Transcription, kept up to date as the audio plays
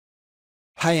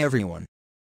Hi everyone.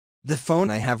 The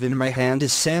phone I have in my hand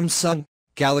is Samsung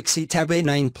Galaxy Tab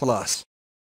A9 Plus.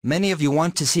 Many of you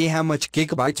want to see how much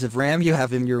gigabytes of RAM you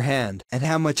have in your hand and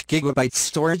how much gigabytes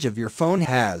storage of your phone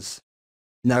has.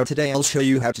 Now today I'll show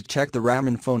you how to check the RAM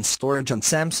and phone storage on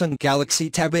Samsung Galaxy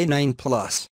Tab A9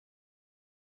 Plus.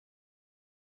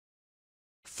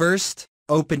 First,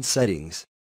 open Settings.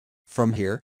 From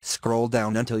here, scroll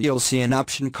down until you'll see an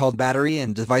option called Battery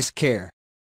and Device Care.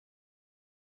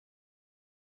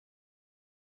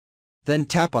 Then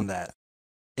tap on that.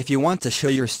 If you want to show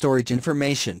your storage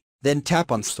information, then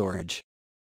tap on Storage.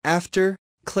 After,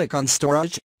 click on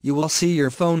Storage, you will see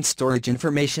your phone storage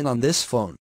information on this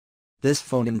phone. This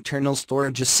phone internal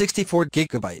storage is 64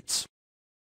 gigabytes.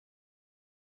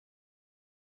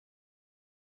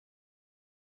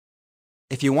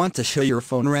 If you want to show your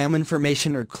phone RAM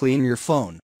information or clean your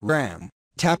phone RAM,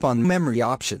 tap on Memory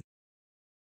option.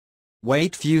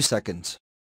 Wait few seconds.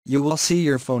 You will see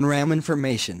your phone RAM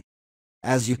information.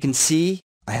 As you can see,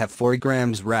 I have 4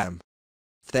 grams RAM.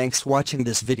 Thanks watching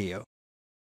this video.